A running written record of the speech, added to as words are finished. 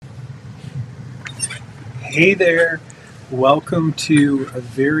Hey there. Welcome to a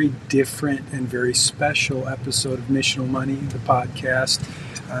very different and very special episode of Missional Money, the podcast.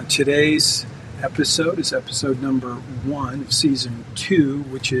 Today's episode is episode number 1 of season 2,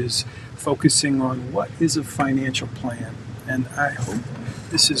 which is focusing on what is a financial plan. And I hope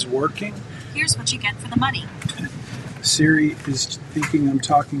this is working. Here's what you get for the money. Siri is thinking I'm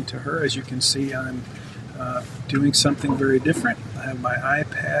talking to her. As you can see, I'm doing something very different. I have my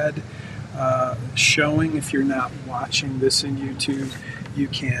iPad showing. If you're not watching this in YouTube, you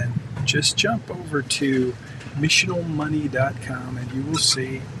can just jump over to missionalmoney.com and you will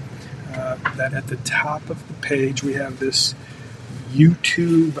see that at the top of the page we have this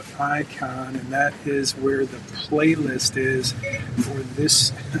YouTube icon, and that is where the playlist is for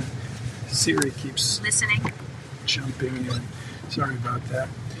this. Siri keeps listening, jumping in. Sorry about that.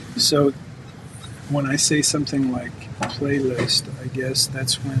 So when I say something like playlist, I guess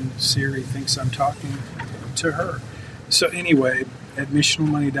that's when Siri thinks I'm talking to her. So anyway, at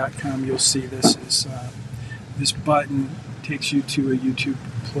missionalmoney.com, you'll see this button takes you to a YouTube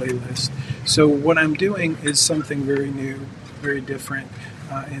playlist. So what I'm doing is something very new, very different.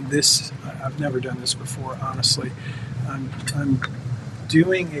 And this, I've never done this before, honestly. I'm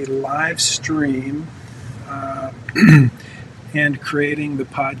doing a live stream and creating the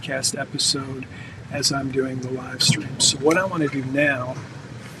podcast episode as I'm doing the live stream. So what I want to do now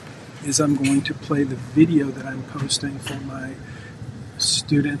is I'm going to play the video that I'm posting for my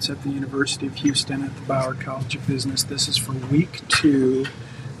students at the University of Houston at the Bauer College of Business. This is for week 2.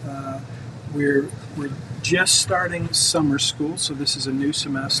 We're just starting summer school, so this is a new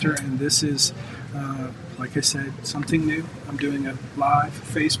semester, and this is, like I said, something new. I'm doing a live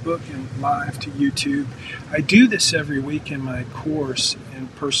Facebook and live to YouTube. I do this every week in my course in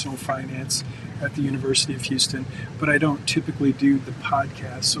personal finance at the University of Houston, but I don't typically do the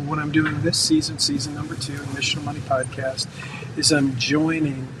podcast. So what I'm doing this season number 2, the Missional Money Podcast, is I'm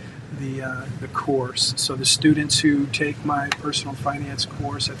joining the course. So the students who take my personal finance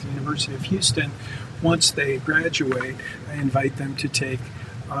course at the University of Houston, once they graduate, I invite them to take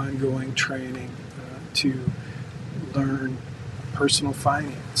ongoing training to learn personal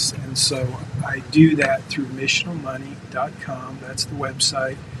finance. And so I do that through missionalmoney.com. That's the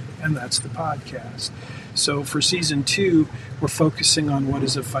website, and that's the podcast. So for season 2, we're focusing on what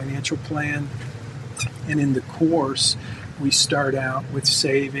is a financial plan. And in the course, we start out with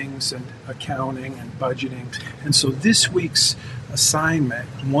savings and accounting and budgeting. And so this week's assignment,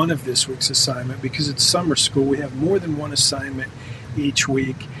 one of this week's assignment, because it's summer school, we have more than one assignment each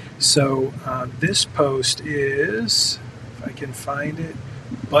week. So this post is, if I can find it,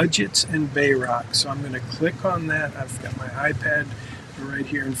 Budgets and Bayrock. So I'm going to click on that. I've got my iPad right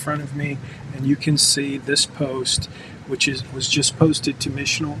here in front of me, and you can see this post, which was just posted to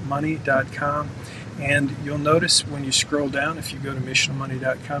missionalmoney.com. And you'll notice when you scroll down, if you go to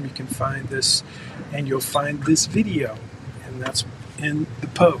missionalmoney.com, you can find this, and you'll find this video, and that's in the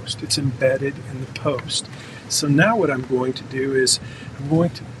post. It's embedded in the post. So now what I'm going to do is I'm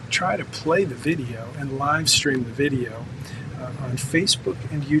going to try to play the video and live stream the video on Facebook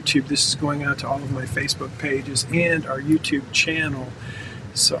and YouTube. This is going out to all of my Facebook pages and our YouTube channel.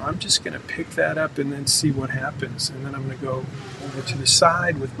 So I'm just going to pick that up and then see what happens. And then I'm going to go over to the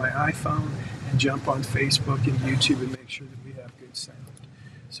side with my iPhone and jump on Facebook and YouTube and make sure that we have good sound.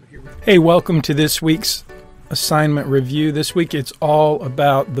 So here we go. Hey, welcome to this week's assignment review. This week it's all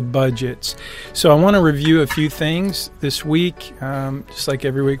about the budgets. So I want to review a few things this week, just like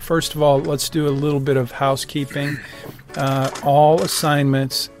every week. First of all, let's do a little bit of housekeeping. All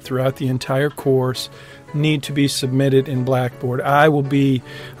assignments throughout the entire course need to be submitted in Blackboard. I will be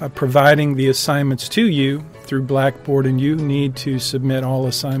providing the assignments to you through Blackboard, and you need to submit all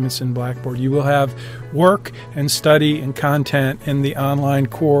assignments in Blackboard. You will have work and study and content in the online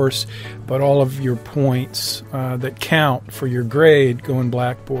course, but all of your points that count for your grade go in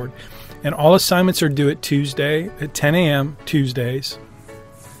Blackboard. And all assignments are due at Tuesday at 10 a.m. Tuesdays.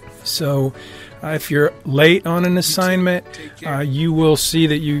 So if you're late on an assignment, you will see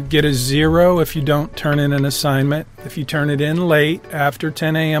that you get a 0 if you don't turn in an assignment. If you turn it in late after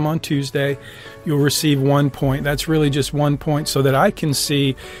 10 a.m. on Tuesday, you'll receive 1 point. That's really just 1 point so that I can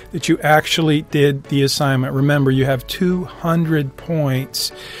see that you actually did the assignment. Remember, you have 200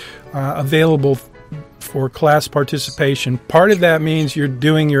 points available for class participation. Part of that means you're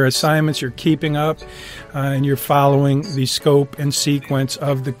doing your assignments, you're keeping up, and you're following the scope and sequence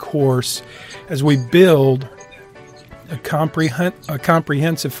of the course as we build a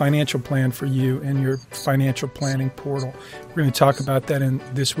comprehensive financial plan for you in your financial planning portal. We're going to talk about that in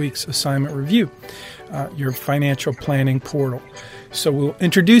this week's assignment review, your financial planning portal. So we'll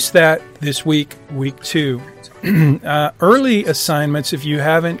introduce that this week, week 2. Early assignments, if you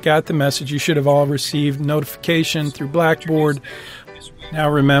haven't got the message, you should have all received notification through Blackboard. Now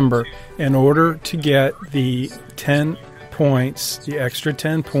remember, in order to get the 10 points, the extra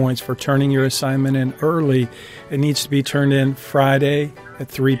 10 points for turning your assignment in early, it needs to be turned in Friday at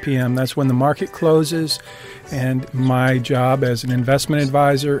 3 p.m. That's when the market closes, and my job as an investment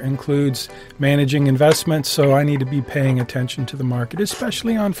advisor includes managing investments, so I need to be paying attention to the market,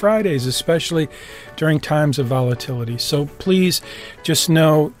 especially on Fridays, especially during times of volatility. So please just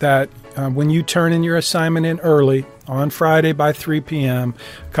know that when you turn in your assignment in early on Friday by 3 p.m.,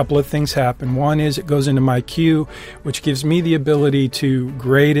 a couple of things happen. One is it goes into my queue, which gives me the ability to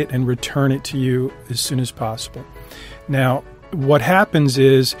grade it and return it to you as soon as possible. Now, what happens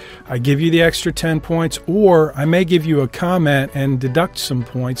is I give you the extra 10 points, or I may give you a comment and deduct some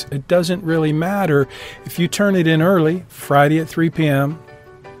points. It doesn't really matter. If you turn it in early, Friday at 3 p.m.,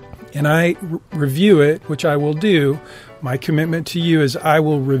 and I review it, which I will do, my commitment to you is I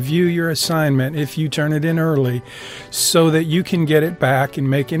will review your assignment if you turn it in early so that you can get it back and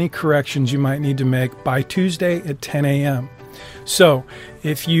make any corrections you might need to make by Tuesday at 10 a.m. So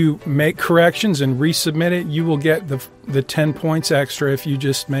if you make corrections and resubmit it, you will get the 10 points extra if you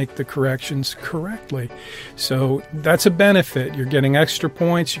just make the corrections correctly. So that's a benefit. You're getting extra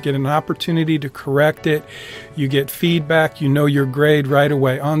points. You get an opportunity to correct it. You get feedback. You know your grade right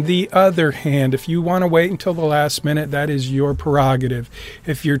away. On the other hand, if you want to wait until the last minute, that is your prerogative.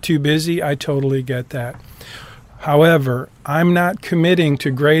 If you're too busy, I totally get that. However, I'm not committing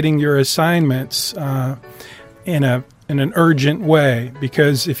to grading your assignments in an urgent way,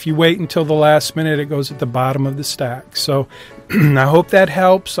 because if you wait until the last minute, it goes at the bottom of the stack. So I hope that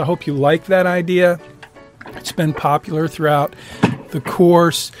helps. I hope you like that idea. It's been popular throughout the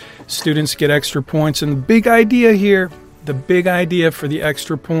course. Students get extra points. And the big idea here, the big idea for the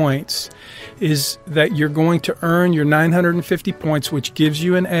extra points is that you're going to earn your 950 points, which gives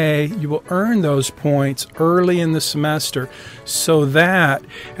you an A. You will earn those points early in the semester so that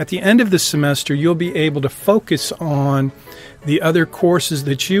at the end of the semester, you'll be able to focus on the other courses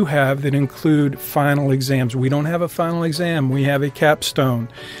that you have that include final exams. We don't have a final exam. We have a capstone.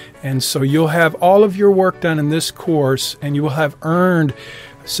 And so you'll have all of your work done in this course, and you will have earned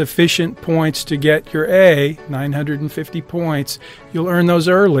sufficient points to get your A, 950 points. You'll earn those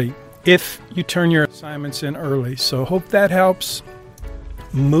early if you turn your assignments in early. So hope that helps.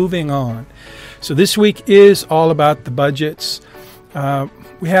 Moving on. So this week is all about the budgets.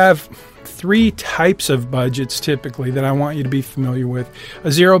 We have 3 types of budgets typically that I want you to be familiar with.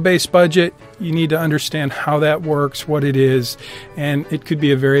 A zero-based budget, you need to understand how that works, what it is, and it could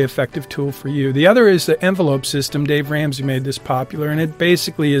be a very effective tool for you. The other is the envelope system. Dave Ramsey made this popular, and it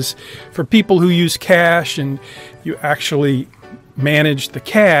basically is for people who use cash, and you actually manage the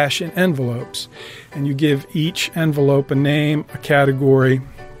cash in envelopes, and you give each envelope a name, a category,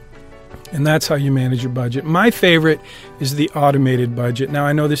 and that's how you manage your budget. My favorite is the automated budget. Now,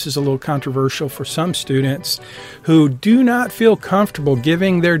 I know this is a little controversial for some students who do not feel comfortable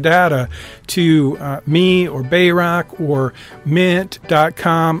giving their data to me or Bayrock or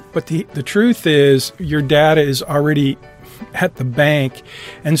Mint.com, but the truth is your data is already at the bank.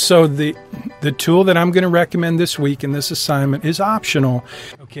 And so the tool that I'm going to recommend this week in this assignment is optional.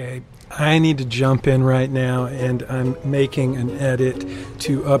 Okay, I need to jump in right now, and I'm making an edit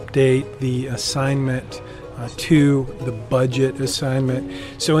to update the assignment to the budget assignment.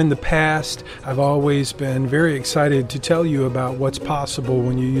 So in the past, I've always been very excited to tell you about what's possible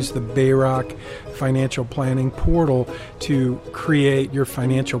when you use the Bayrock financial planning portal to create your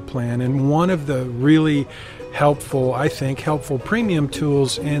financial plan. And one of the really helpful premium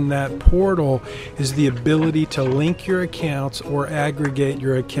tools in that portal is the ability to link your accounts or aggregate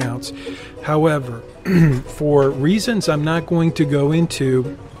your accounts. However, for reasons I'm not going to go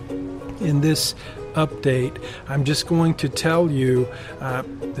into in this update, I'm just going to tell you,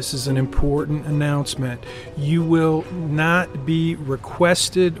 this is an important announcement. You will not be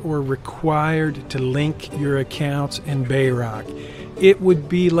requested or required to link your accounts in Bayrock. It would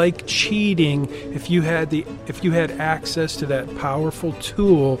be like cheating if you had access to that powerful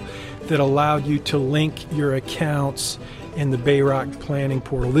tool that allowed you to link your accounts in the Bayrock planning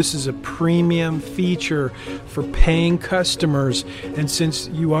portal. This is a premium feature for paying customers, and since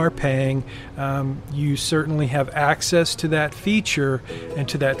you are paying, you certainly have access to that feature and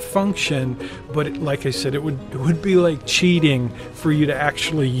to that function. But like I said, it would be like cheating for you to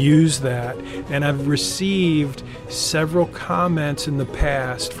actually use that. And I've received several comments in the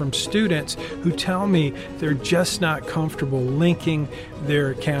past from students who tell me they're just not comfortable linking their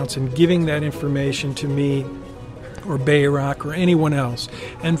accounts and giving that information to me or Bayrock or anyone else.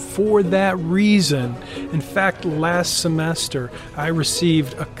 And for that reason, in fact, last semester, I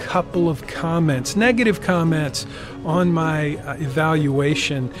received a couple of comments, negative comments on my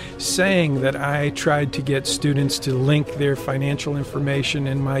evaluation saying that I tried to get students to link their financial information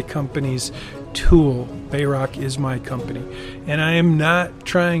in my company's tool. Bayrock is my company. And I am not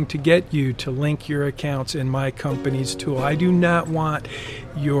trying to get you to link your accounts in my company's tool. I really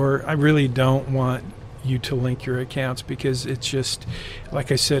don't want you to link your accounts, because it's just,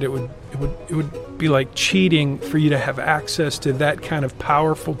 like I said, it would be like cheating for you to have access to that kind of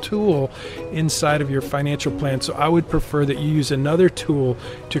powerful tool inside of your financial plan. So I would prefer that you use another tool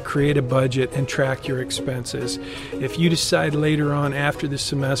to create a budget and track your expenses. If you decide later on after the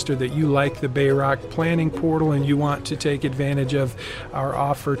semester that you like the Bayrock planning portal and you want to take advantage of our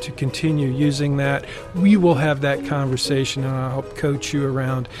offer to continue using that, we will have that conversation, and I'll help coach you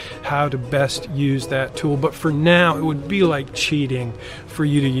around how to best use that tool. But for now, it would be like cheating for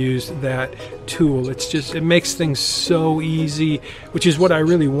you to use that tool. It makes things so easy, which is what I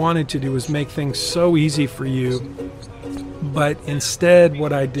really wanted to do, was make things so easy for you. But instead,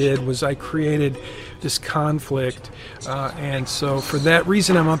 what I did was I created this conflict, and so for that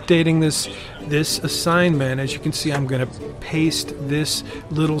reason, I'm updating this assignment. As you can see, I'm going to paste this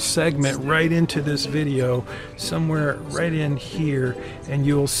little segment right into this video, somewhere right in here, and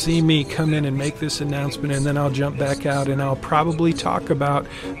you'll see me come in and make this announcement, and then I'll jump back out and I'll probably talk about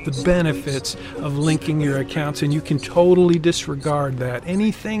the benefits of linking your accounts, and you can totally disregard that.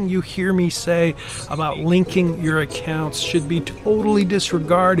 Anything you hear me say about linking your accounts should be totally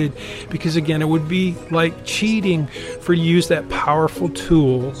disregarded, because again, it would be like cheating for you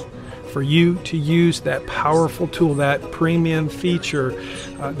to use that powerful tool, that premium feature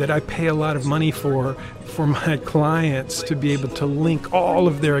that I pay a lot of money for my clients to be able to link all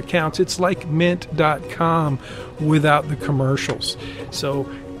of their accounts. It's like Mint.com without the commercials. So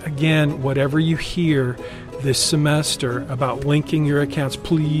again, whatever you hear this semester about linking your accounts,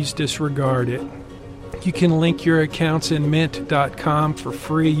 please disregard it. You can link your accounts in Mint.com for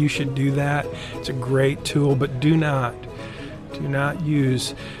free. You should do that. It's a great tool, but do not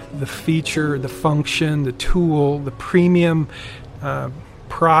use the feature, the function, the tool, the premium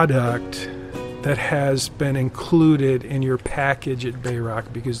product that has been included in your package at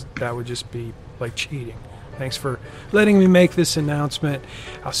Bayrock, because that would just be like cheating. Thanks for letting me make this announcement.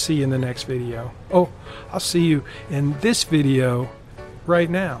 I'll see you in the next video. I'll see you in this video right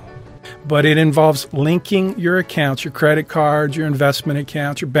now. But it involves linking your accounts, your credit cards, your investment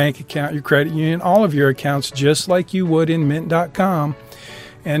accounts, your bank account, your credit union, all of your accounts, just like you would in Mint.com.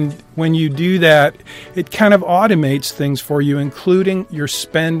 And when you do that, it kind of automates things for you, including your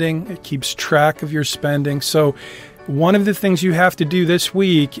spending. It keeps track of your spending. So one of the things you have to do this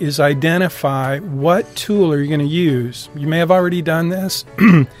week is identify what tool are you going to use. You may have already done this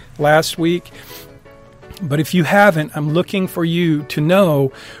last week. But if you haven't, I'm looking for you to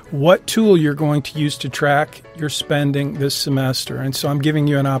know what tool you're going to use to track your spending this semester. And so I'm giving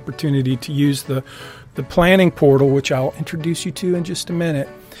you an opportunity to use the planning portal, which I'll introduce you to in just a minute,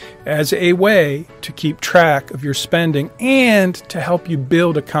 as a way to keep track of your spending and to help you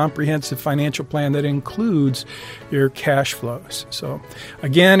build a comprehensive financial plan that includes your cash flows. So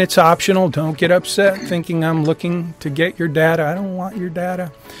again, it's optional. Don't get upset thinking I'm looking to get your data. I don't want your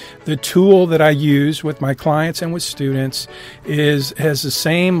data. The tool that I use with my clients and with students has the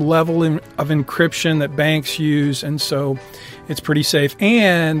same level of encryption that banks use, and so it's pretty safe.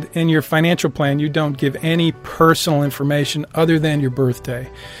 And in your financial plan, you don't give any personal information other than your birthday.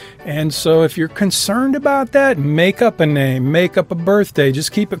 And so if you're concerned about that, make up a name, make up a birthday.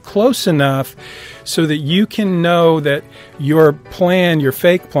 Just keep it close enough so that you can know that your plan, your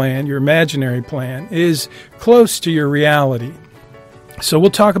fake plan, your imaginary plan, is close to your reality. So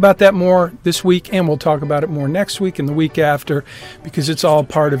we'll talk about that more this week, and we'll talk about it more next week and the week after, because it's all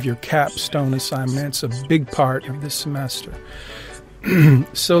part of your capstone assignment. It's a big part of this semester.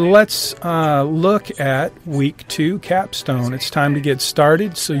 So let's look at week 2, capstone. It's time to get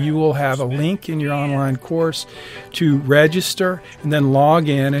started. So you will have a link in your online course to register and then log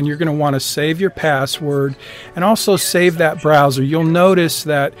in, and you're going to want to save your password and also save that browser. You'll notice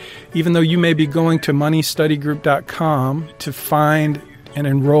that even though you may be going to moneystudy.group.com to find and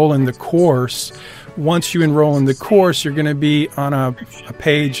enroll in the course, once you enroll in the course, you're going to be on a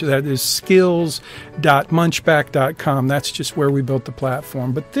page that is skills.munchback.com. That's just where we built the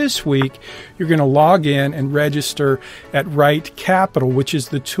platform. But this week, you're going to log in and register at Right Capital, which is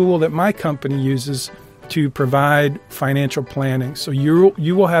the tool that my company uses to provide financial planning. So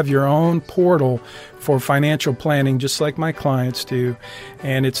you will have your own portal for financial planning, just like my clients do.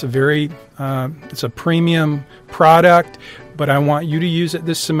 And it's it's a premium product, but I want you to use it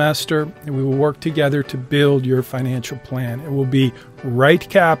this semester, and we will work together to build your financial plan. It will be Right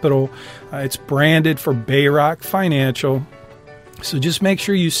Capital. It's branded for Bayrock Financial. So just make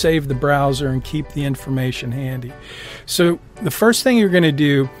sure you save the browser and keep the information handy. So the first thing you're going to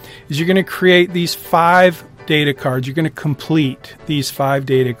do is you're going to create these 5 data cards. You're going to complete these 5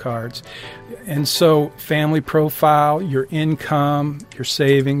 data cards. And so family profile, your income, your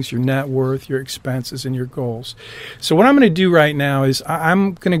savings, your net worth, your expenses, and your goals. So what I'm going to do right now is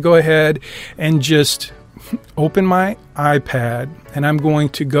I'm going to go ahead and just open my iPad, and I'm going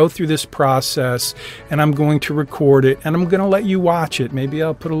to go through this process, and I'm going to record it, and I'm going to let you watch it. Maybe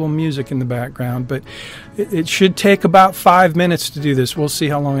I'll put a little music in the background, but it should take about 5 minutes to do this. We'll see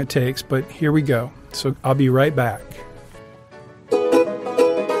how long it takes, but here we go. So I'll be right back.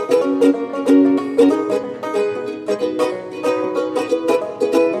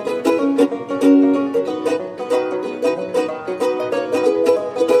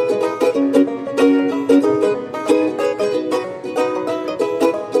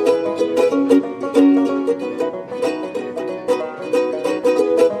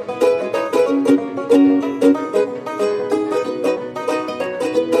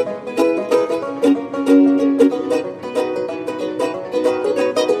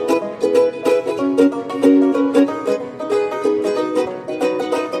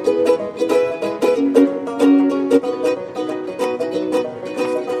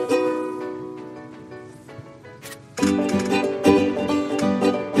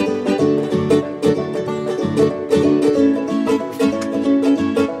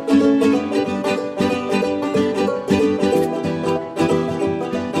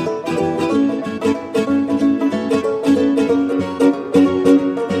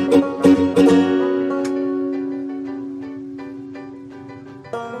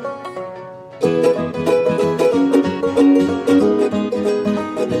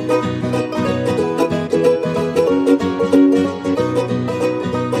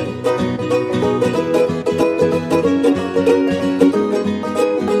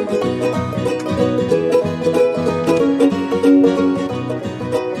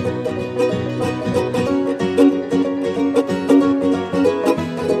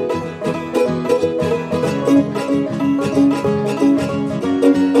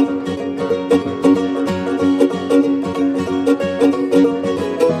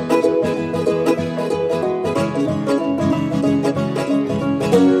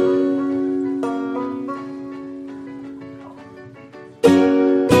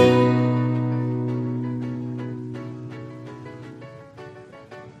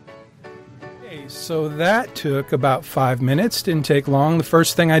 So that took about 5 minutes, didn't take long. The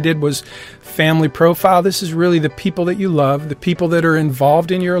first thing I did was family profile. This is really the people that you love, the people that are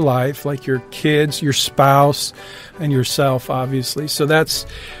involved in your life, like your kids, your spouse, and yourself, obviously. So that's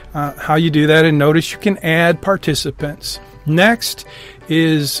how you do that. And notice you can add participants. Next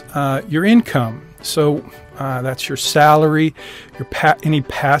is your income. So that's your salary, your any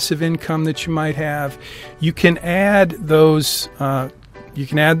passive income that you might have. You can add those. You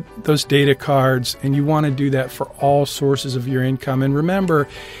can add those data cards, and you want to do that for all sources of your income. And remember,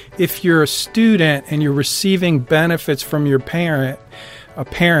 if you're a student and you're receiving benefits from your parent, a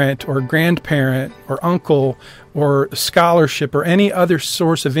parent or a grandparent or uncle or a scholarship or any other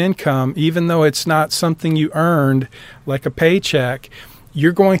source of income, even though it's not something you earned like a paycheck,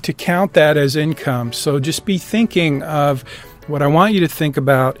 you're going to count that as income. So just be thinking of what I want you to think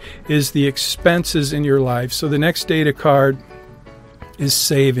about is the expenses in your life. So the next data card is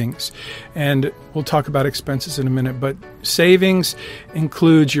savings. And we'll talk about expenses in a minute, but savings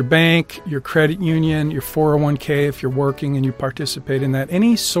includes your bank, your credit union, your 401k if you're working and you participate in that.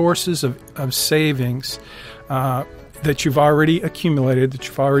 Any sources of savings that you've already accumulated, that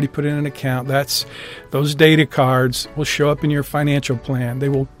you've already put in an account, those data cards will show up in your financial plan. They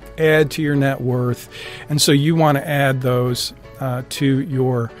will add to your net worth. And so you want to add those to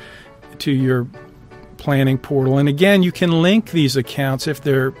your planning portal. And again, you can link these accounts if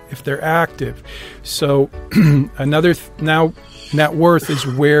they're active. So now net worth is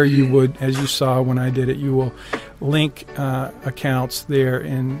where you would, as you saw when I did it, you will link accounts there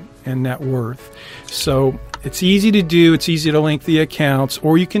in net worth. So it's easy to do. It's easy to link the accounts,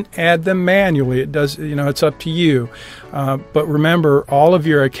 or you can add them manually. It's up to you. But remember, all of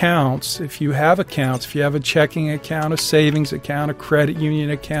your accounts, if you have a checking account, a savings account, a credit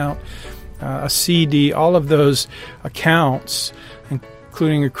union account, a CD, all of those accounts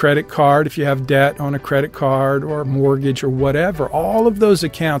including a credit card if you have debt on a credit card or a mortgage or whatever. All of those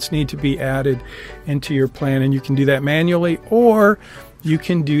accounts need to be added into your plan, and you can do that manually, or you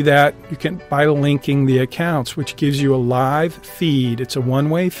can do that by linking the accounts, which gives you a live feed. It's a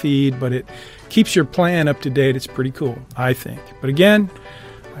one-way feed, but it keeps your plan up to date. It's pretty cool, I think. But again,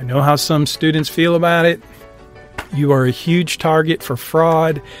 I know how some students feel about it. You are a huge target for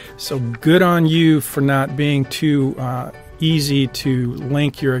fraud, so good on you for not being too easy to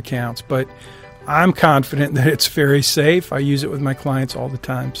link your accounts. But I'm confident that it's very safe. I use it with my clients all the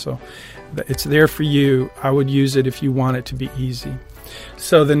time, so it's there for you. I would use it if you want it to be easy.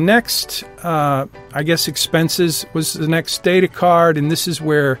 So the next, expenses was the next data card, and this is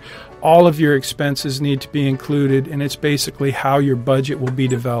where all of your expenses need to be included, and it's basically how your budget will be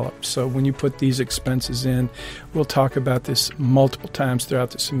developed. So when you put these expenses in, we'll talk about this multiple times throughout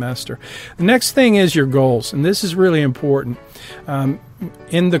the semester. The next thing is your goals, and this is really important.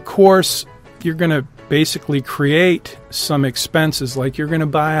 In the course, you're going to basically create some expenses, like you're going to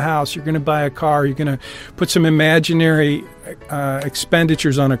buy a house, you're going to buy a car, you're going to put some imaginary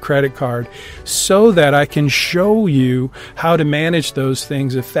expenditures on a credit card so that I can show you how to manage those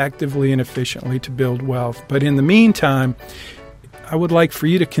things effectively and efficiently to build wealth. But in the meantime, I would like for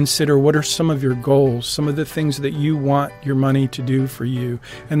you to consider what are some of your goals, some of the things that you want your money to do for you.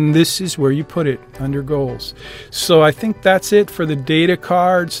 And this is where you put it, under goals. So I think that's it for the data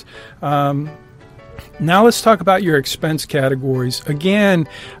cards. Now let's talk about your expense categories. Again,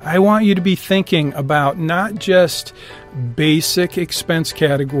 I want you to be thinking about not just basic expense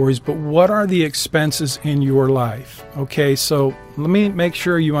categories, but what are the expenses in your life? Okay, so let me make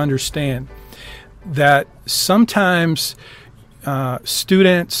sure you understand that sometimes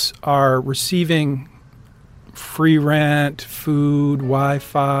students are receiving free rent, food,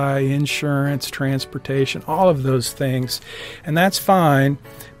 Wi-Fi, insurance, transportation, all of those things, and that's fine.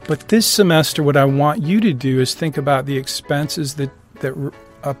 But this semester, what I want you to do is think about the expenses that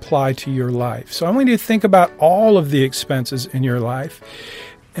apply to your life. So I want you to think about all of the expenses in your life.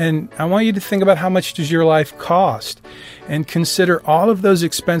 And I want you to think about how much does your life cost, and consider all of those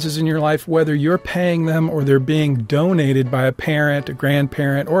expenses in your life, whether you're paying them or they're being donated by a parent, a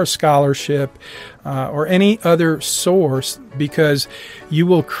grandparent, or a scholarship, or any other source, because you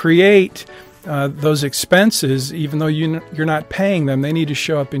will create those expenses, even though you're not paying them. They need to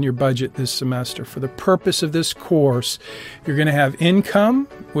show up in your budget this semester. For the purpose of this course, you're going to have income,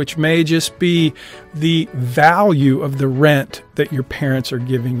 which may just be the value of the rent that your parents are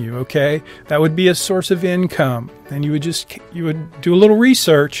giving you, okay? That would be a source of income. And you would do a little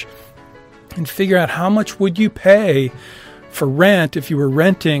research and figure out how much would you pay for rent if you were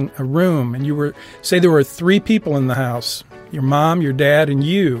renting a room, and say there were 3 people in the house, your mom, your dad, and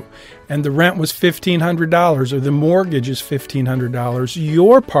you, and the rent was $1,500, or the mortgage is $1,500,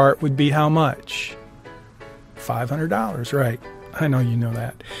 your part would be how much? $500, right? I know you know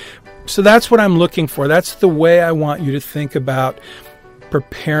that. So that's what I'm looking for. That's the way I want you to think about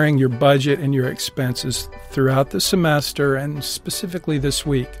preparing your budget and your expenses throughout the semester, and specifically this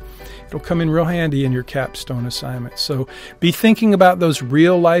week. It'll come in real handy in your capstone assignment. So be thinking about those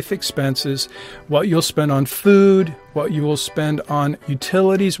real life expenses, what you'll spend on food, what you will spend on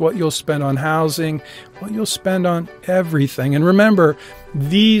utilities, what you'll spend on housing, what you'll spend on everything. And remember,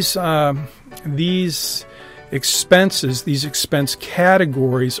 these expenses, these expense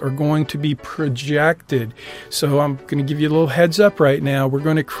categories are going to be projected. So I'm going to give you a little heads up right now. We're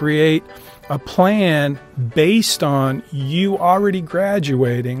going to create a plan based on you already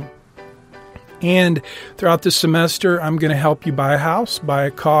graduating. And throughout the semester, I'm going to help you buy a house, buy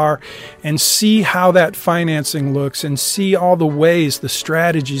a car, and see how that financing looks, and see all the ways, the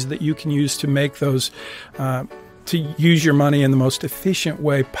strategies that you can use to make those, to use your money in the most efficient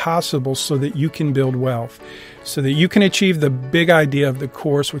way possible so that you can build wealth, so that you can achieve the big idea of the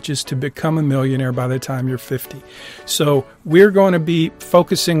course, which is to become a millionaire by the time you're 50. So we're going to be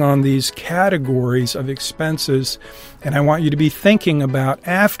focusing on these categories of expenses, and I want you to be thinking about,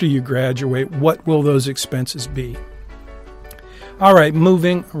 after you graduate, what will those expenses be? All right,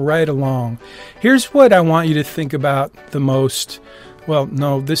 moving right along. Here's what I want you to think about the most. Well,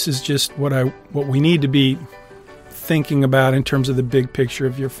 no, this is just what we need to be thinking about in terms of the big picture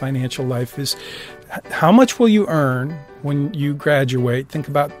of your financial life is, how much will you earn when you graduate? Think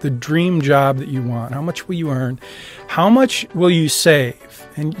about the dream job that you want. How much will you earn? How much will you save?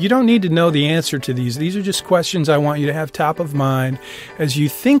 And you don't need to know the answer to these. These are just questions I want you to have top of mind as you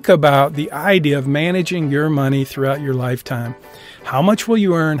think about the idea of managing your money throughout your lifetime. How much will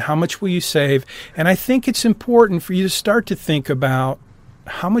you earn? How much will you save? And I think it's important for you to start to think about,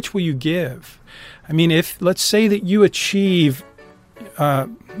 how much will you give? I mean, let's say that you achieve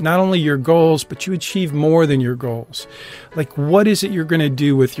not only your goals, but you achieve more than your goals. Like, what is it you're going to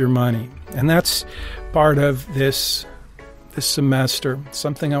do with your money? And that's part of this semester,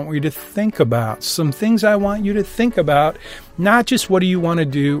 something I want you to think about, some things I want you to think about, not just what do you want to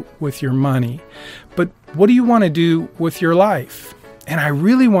do with your money, but what do you want to do with your life? And I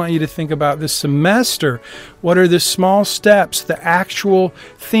really want you to think about this semester. What are the small steps, the actual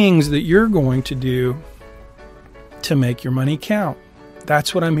things that you're going to do to make your money count?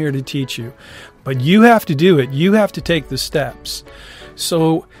 That's what I'm here to teach you. But you have to do it. You have to take the steps.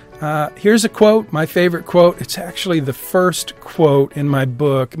 So here's a quote, my favorite quote. It's actually the first quote in my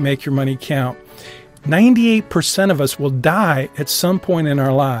book, Make Your Money Count. 98% of us will die at some point in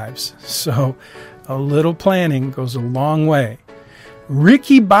our lives. So a little planning goes a long way.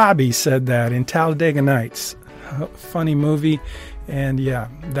 Ricky Bobby said that in Talladega Nights. Funny movie. And yeah,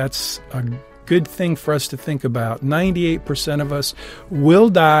 that's a good thing for us to think about. 98% of us will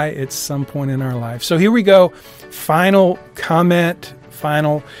die at some point in our life. So here we go. Final comment,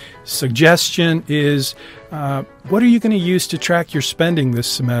 final suggestion is, what are you going to use to track your spending this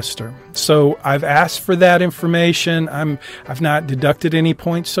semester? So I've asked for that information. I've not deducted any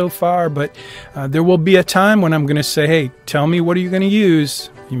points so far, but there will be a time when I'm going to say, hey, tell me, what are you going to use?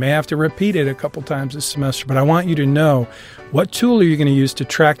 You may have to repeat it a couple times this semester, but I want you to know, what tool are you going to use to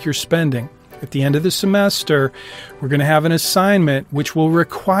track your spending? At the end of the semester, we're going to have an assignment which will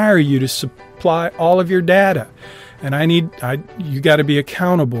require you to supply all of your data. And you got to be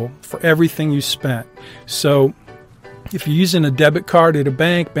accountable for everything you spent. So if you're using a debit card at a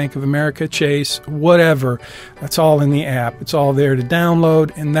bank, Bank of America, Chase, whatever, that's all in the app. It's all there to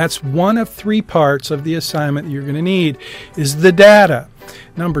download. And that's one of 3 parts of the assignment that you're going to need is the data.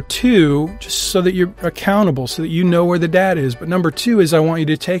 Number 2, just so that you're accountable, so that you know where the data is. But number 2 is I want you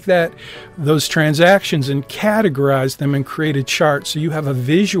to take those transactions and categorize them and create a chart so you have a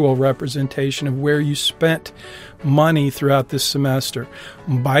visual representation of where you spent money throughout this semester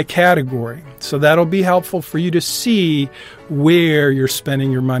by category. So that'll be helpful for you to see where you're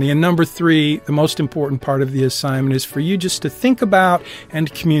spending your money. And number 3, the most important part of the assignment is for you just to think about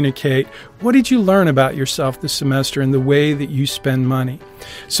and communicate, what did you learn about yourself this semester and the way that you spend money?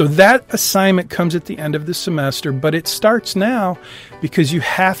 So that assignment comes at the end of the semester, but it starts now because you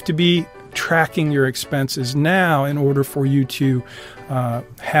have to be tracking your expenses now in order for you to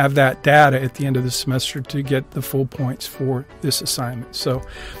have that data at the end of the semester to get the full points for this assignment. So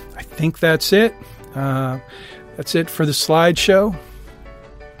I think that's it. That's it for the slideshow.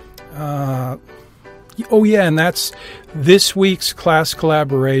 Oh yeah, and that's this week's class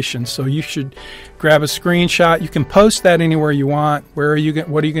collaboration. So you should grab a screenshot. You can post that anywhere you want. What are you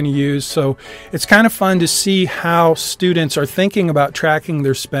going to use? So it's kind of fun to see how students are thinking about tracking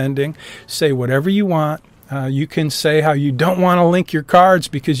their spending. Say whatever you want. You can say how you don't want to link your cards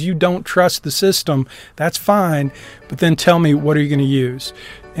because you don't trust the system. That's fine. But then tell me, what are you going to use?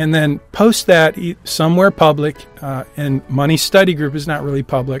 And then post that somewhere public. And Money Study Group is not really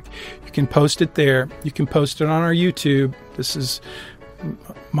public. You can post it there. You can post it on our YouTube.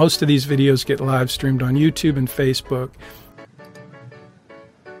 Most of these videos get live streamed on YouTube and Facebook.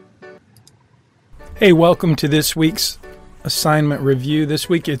 Hey, welcome to this week's assignment review. This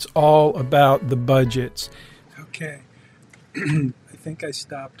week it's all about the budgets. Okay. I think I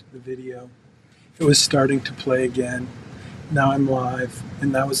stopped the video. It was starting to play again. Now I'm live,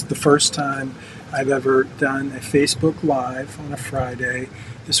 and that was the first time I've ever done a Facebook Live on a Friday.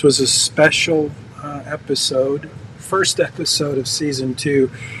 This was a special episode, first episode of Season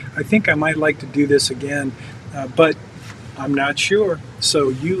 2. I think I might like to do this again, but I'm not sure. So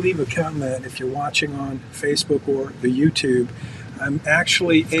you leave a comment if you're watching on Facebook or the YouTube. I'm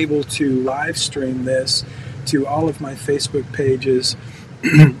actually able to live stream this to all of my Facebook pages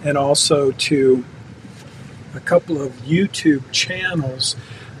and also to a couple of YouTube channels.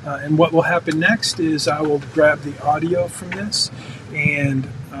 And what will happen next is I will grab the audio from this and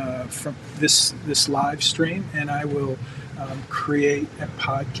from this live stream, and I will create a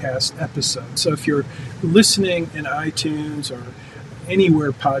podcast episode. So if you're listening in iTunes or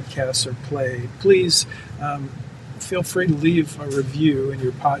anywhere podcasts are played, please feel free to leave a review in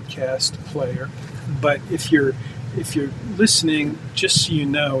your podcast player. But if you're listening, just so you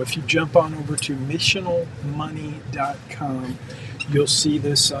know, if you jump on over to missionalmoney.com, you'll see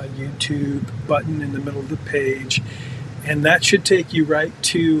this YouTube button in the middle of the page, and that should take you right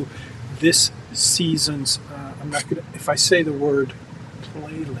to this season's, if I say the word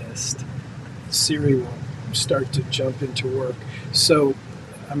playlist, Siri will start to jump into work. So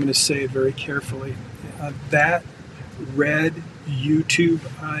I'm going to say it very carefully. That red YouTube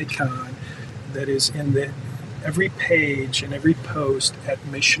icon that is in the every page and every post at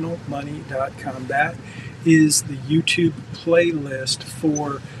missionalmoney.com. That is the YouTube playlist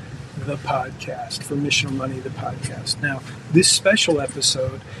for the podcast, for Missional Money, the podcast. Now, this special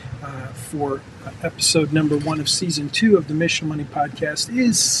episode for episode number 1 of season 2 of the Missional Money podcast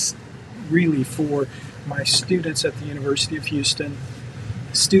is really for my students at the University of Houston,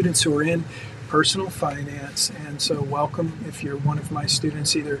 students who are in personal finance. And so welcome if you're one of my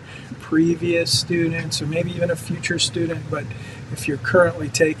students, either previous students or maybe even a future student. But if you're currently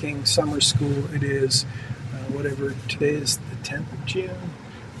taking summer school, it is whatever today is, the 10th of June,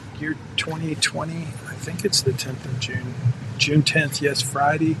 year 2020. I think it's the 10th of June. June 10th, yes,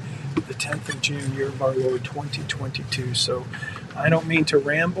 Friday, the 10th of June, year of our Lord 2022. So I don't mean to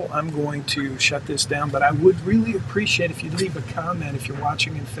ramble. I'm going to shut this down, but I would really appreciate if you'd leave a comment. If you're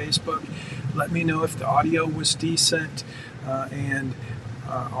watching in Facebook, let me know if the audio was decent. And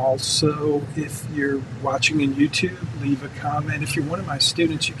also, if you're watching in YouTube, leave a comment. If you're one of my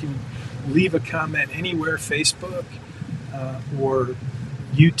students, you can leave a comment anywhere, Facebook or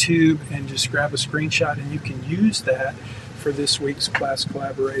YouTube, and just grab a screenshot, and you can use that for this week's class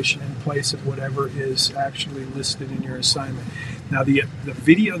collaboration in place of whatever is actually listed in your assignment. Now, the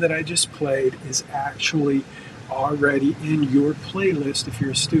video that I just played is actually already in your playlist. If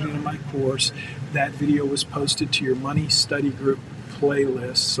you're a student in my course, that video was posted to your Money Study Group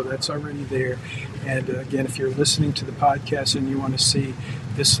playlist, so that's already there. And again, if you're listening to the podcast and you want to see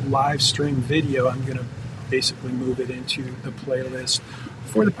this live stream video, I'm going to basically move it into the playlist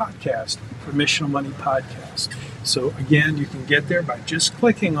for the podcast, for Missional Money Podcast. So again, you can get there by just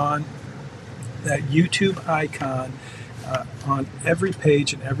clicking on that YouTube icon on every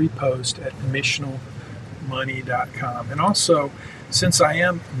page and every post at missionalmoney.com. And also, since I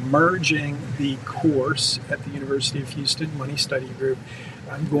am merging the course at the University of Houston Money Study Group,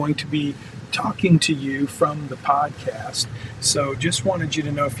 I'm going to be talking to you from the podcast. So just wanted you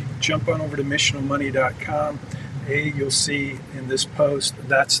to know, if you jump on over to missionalmoney.com, you'll see in this post,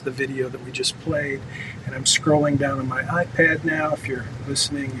 that's the video that we just played. And I'm scrolling down on my iPad now. If you're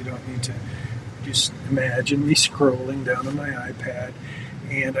listening, you don't need to just imagine me scrolling down on my iPad.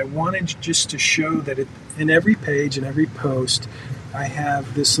 And I wanted just to show that in every page and every post, I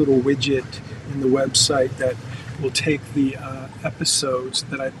have this little widget in the website that will take the episodes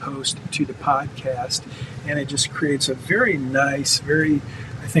that I post to the podcast, and it just creates a very nice, I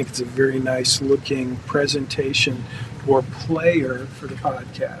think it's a very nice looking presentation or player for the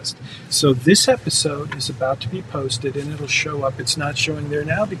podcast. So this episode is about to be posted, and it'll show up. It's not showing there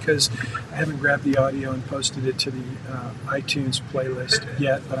now because I haven't grabbed the audio and posted it to the iTunes playlist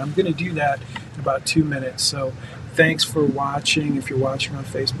yet, but I'm going to do that in about 2 minutes. So thanks for watching, if you're watching on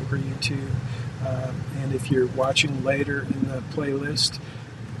Facebook or YouTube. And if you're watching later in the playlist,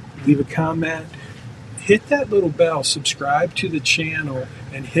 leave a comment. Hit that little bell, subscribe to the channel,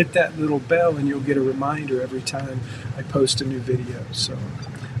 and hit that little bell, and you'll get a reminder every time I post a new video. So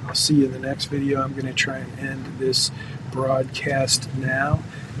I'll see you in the next video. I'm going to try and end this broadcast now,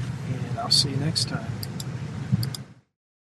 and I'll see you next time.